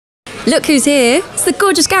Look who's here. It's the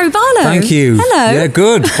gorgeous Gary Barlow. Thank you. Hello. Yeah,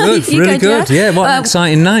 good. Really good. Yeah, what an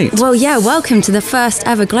exciting night. Well, yeah, welcome to the first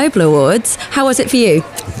ever Global Awards. How was it for you?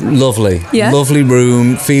 Lovely. Yeah. Lovely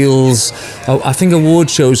room. Feels... I think award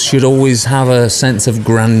shows should always have a sense of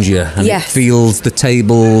grandeur. And yes. It feels the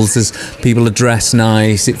tables, as people are dressed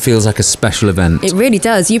nice. It feels like a special event. It really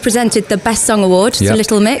does. You presented the Best Song Award to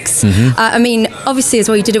Little Mix. Mm-hmm. I mean, obviously as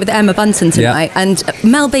well, you did it with Emma Bunton tonight. And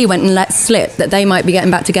Mel B went and let slip that they might be getting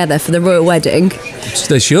back together for the royal wedding.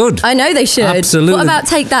 They should. I know they should. Absolutely. What about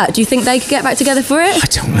Take That? Do you think they could get back together for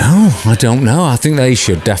it? I don't know. I think they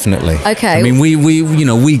should, definitely. Okay. I mean,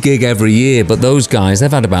 we gig every year, but those guys,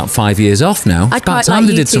 they've had about 5 years off now. It's about time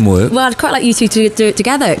they did some work. Well, I'd quite like you two to do it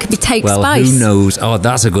together. It could be Take Spice. Well, who knows? Oh,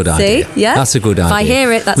 that's a good idea. See? Yeah? That's a good idea. If I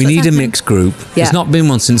hear it, that's we what's need happening. a mixed group. Yeah. There's not been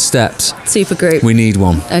one since Steps. Super group. We need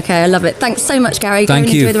one. Okay, I love it. Thanks so much, Gary. Thank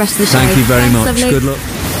Go and you. enjoy the rest of the show. Thank you very Thanks, much. lovely. Good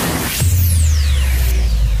luck.